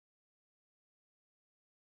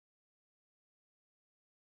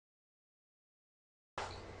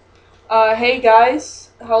Hey guys,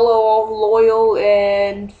 hello all loyal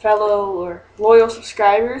and fellow or loyal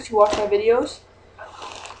subscribers who watch my videos.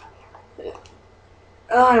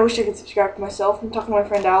 I wish I could subscribe to myself. I'm talking to my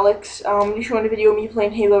friend Alex. You showing a video of me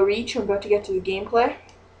playing Halo Reach. I'm about to get to the gameplay.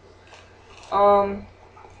 I'll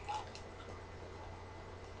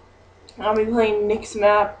be playing Nick's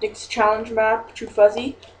map, Nick's challenge map, True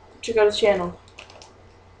Fuzzy. Check out his channel.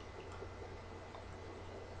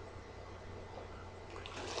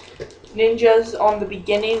 Ninjas on the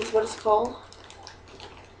Beginning is what it's called.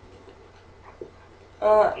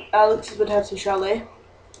 Alex is about to have some chalet.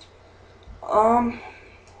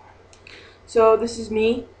 So this is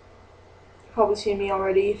me. You've probably seen me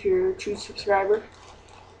already if you're a true subscriber.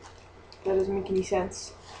 That doesn't make any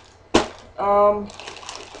sense.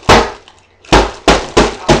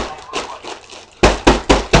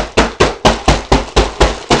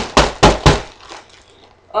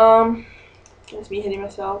 That's me hitting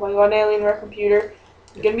myself. I got an alien rare computer.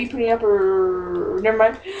 I'm gonna be putting up never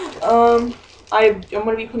mind. I'm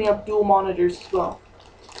gonna be putting up dual monitors as well.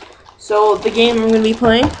 So the game I'm gonna be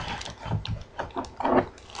playing.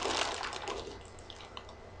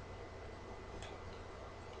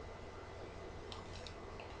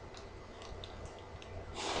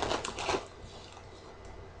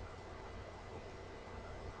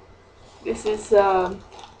 This is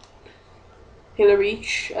Halo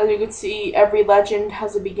Reach. As you can see, every legend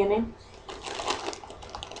has a beginning.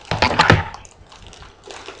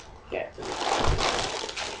 Yeah.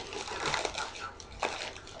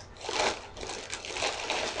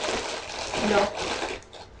 No.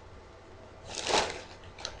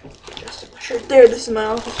 Just a push right there. This is my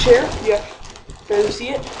office chair. Yeah. Barely see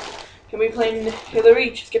it. Can we play Halo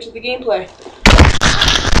Reach? Let's get to the gameplay.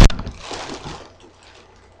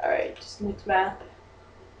 Alright, just next map.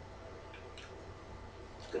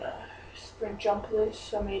 Just gonna sprint jump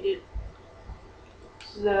this. I made it.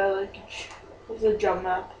 This is a jump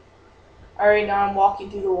map. Alright, now I'm walking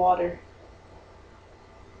through the water.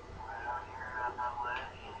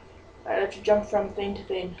 Alright, I have to jump from thing to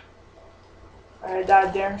thing. Alright, I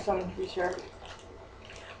died there, so I'm gonna restart.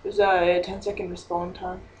 There's a 10-second respawn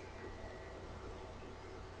time.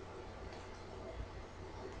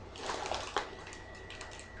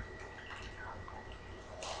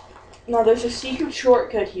 Now there's a secret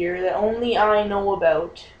shortcut here that only I know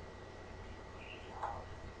about.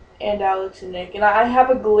 And Alex and Nick. And I have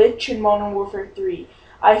a glitch in Modern Warfare 3.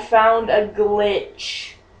 I found a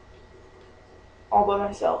glitch. All by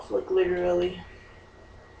myself, like literally.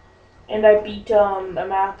 And I beat a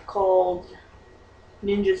map called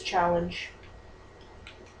Ninja's Challenge.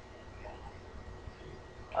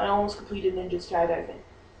 I almost completed Ninja's skydiving.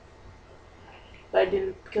 But I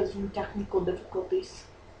didn't because of technical difficulties.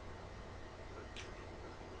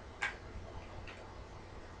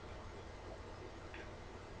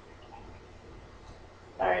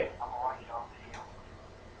 Alright.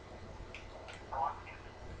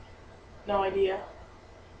 No idea.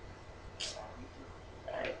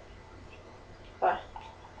 Alright. Bye.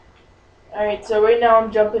 Alright, so right now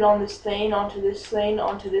I'm jumping on this thing, onto this thing,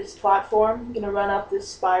 onto this platform. I'm gonna run up this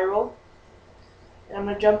spiral. And I'm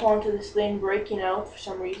gonna jump onto this thing breaking out for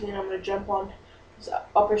some reason. I'm gonna jump on this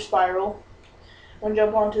upper spiral. I'm gonna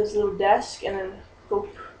jump onto this little desk and then go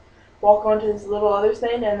walk onto this little other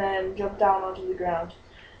thing and then jump down onto the ground.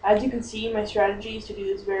 As you can see, my strategy is to do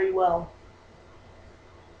this very well.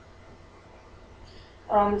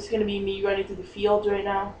 This is gonna be me running through the fields right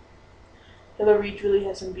now. Halo Reach really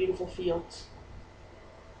has some beautiful fields.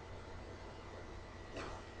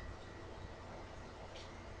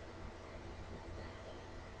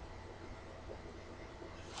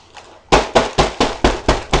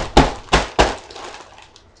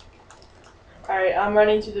 Alright, I'm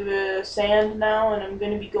running through the sand now, and I'm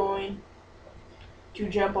going to be going to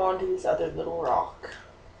jump onto this other little rock.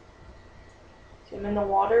 So I'm in the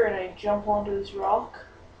water, and I jump onto this rock.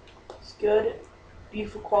 It's good.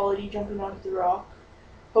 Beautiful quality jumping onto the rock.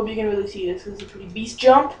 Hope you can really see this, because it's a pretty beast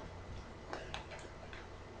jump.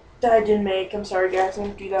 That I didn't make. I'm sorry, guys. I'm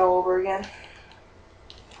going to do that all over again.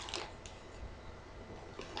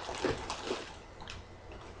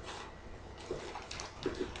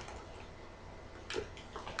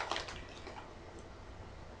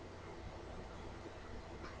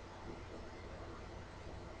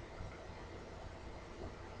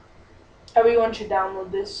 Everyone should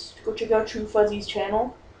download this. Go check out True Fuzzy's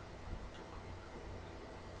channel.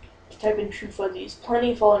 Just type in True Fuzzy's.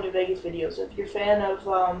 Plenty of Fallout New Vegas videos. If you're a fan of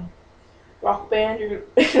Rock Band, you're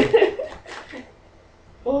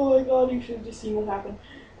oh my god, you should have just seen what happened.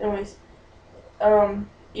 Anyways,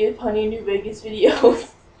 you have plenty of New Vegas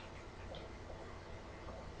videos.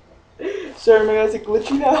 Sorry, my guys are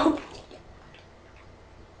glitching out.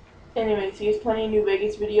 Anyways, he has plenty of New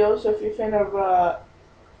Vegas videos, so if you're a fan of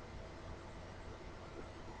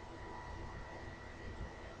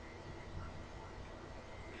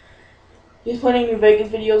he's playing New Vegas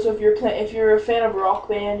videos, so if you're a fan of Rock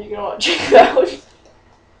Band, you're gonna want to check it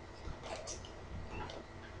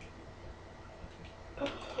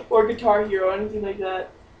out. Or Guitar Hero, anything like that.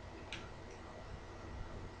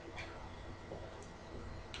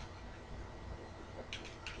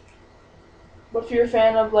 But if you're a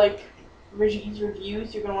fan of like Raji's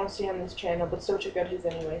reviews, you're gonna want to stay on this channel, but still check out his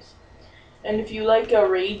anyways. And if you like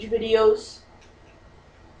Rage videos,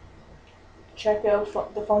 check out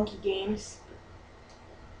the Funky Games.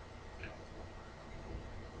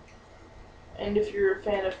 And if you're a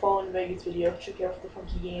fan of Fallen Vegas videos, check out the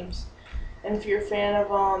Funky Games. And if you're a fan of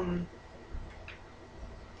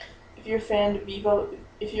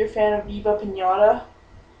Viva Pinata,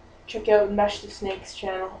 check out Mesh the Snake's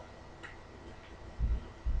channel.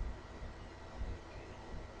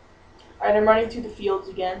 Alright, I'm running through the fields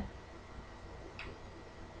again.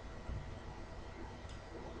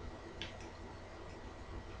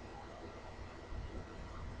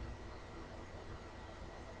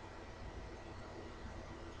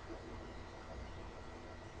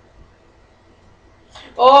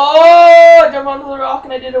 Oh! I jumped onto the rock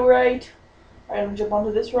and I did it right. Alright, I'm gonna jump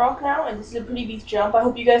onto this rock now, and this is a pretty beast jump. I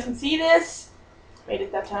hope you guys can see this. Made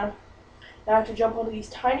it that time. Now I have to jump onto these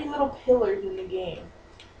tiny little pillars in the game.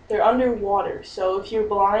 They're underwater, so if you're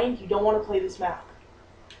blind, you don't want to play this map.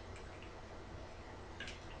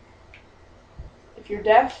 If you're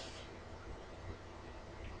deaf,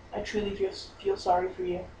 I truly feel sorry for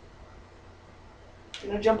you. I'm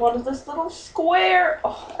gonna jump onto this little square.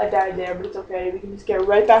 Oh, I died there, but it's okay. We can just get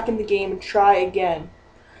right back in the game and try again.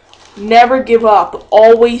 Never give up.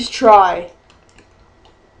 Always try.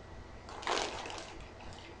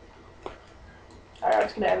 Alright, I'm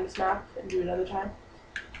just gonna end this map and do it another time.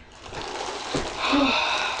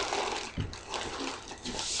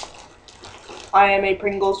 I am a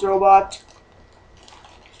Pringles robot.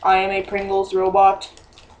 I am a Pringles robot.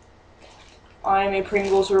 I am a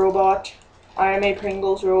Pringles robot. I am a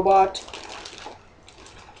Pringles robot.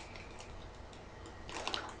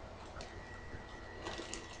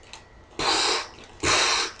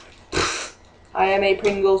 I am a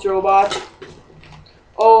Pringles robot.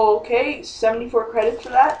 Okay, 74 credits for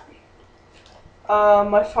that.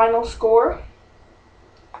 My final score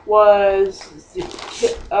was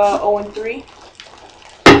 0-3.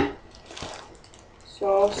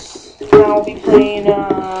 So now I'll be playing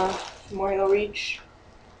more Halo Reach.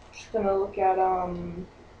 Just gonna look at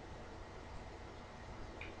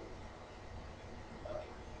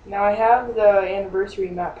now I have the anniversary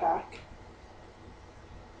map pack.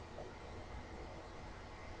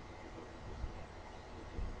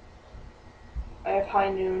 I have High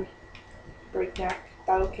Noon, Breakneck,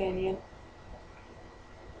 Battle Canyon,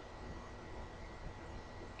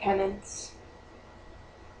 Penance,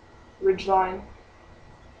 Ridgeline.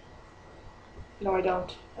 No, I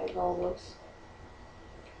don't. I have all those.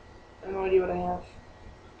 I have no idea what I have.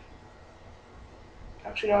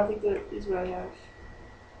 Actually, no, I think that is what I have.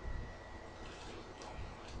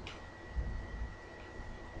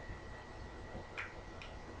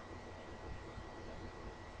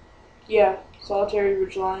 Yeah, Solitary,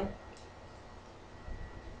 Ridgeline,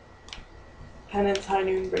 Penance, High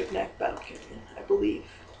Noon, Breakneck, Battle Canyon. I believe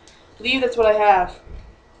that's what I have.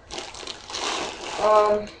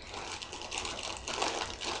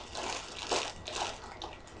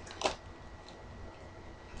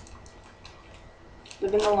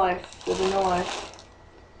 Living the life, living the life.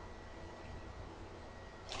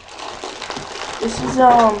 This is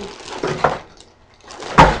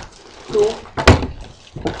cool.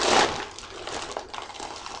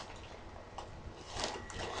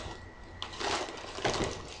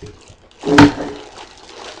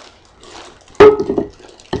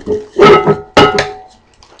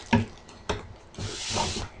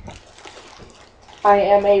 I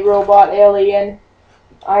am a robot alien.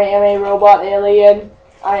 I am a robot alien.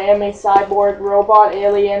 I am a cyborg robot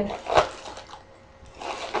alien.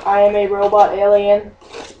 I am a robot alien.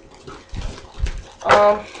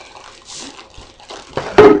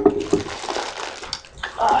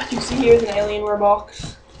 You see here's an Alienware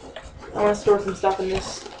box. I want to store some stuff in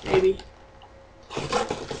this, maybe.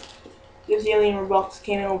 Here's the Alienware box,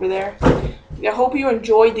 came in over there. I hope you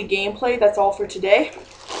enjoyed the gameplay. That's all for today.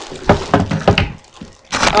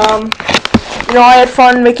 You know, I had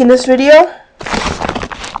fun making this video,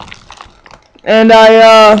 and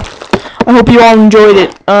I hope you all enjoyed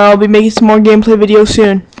it. I'll be making some more gameplay videos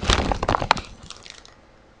soon.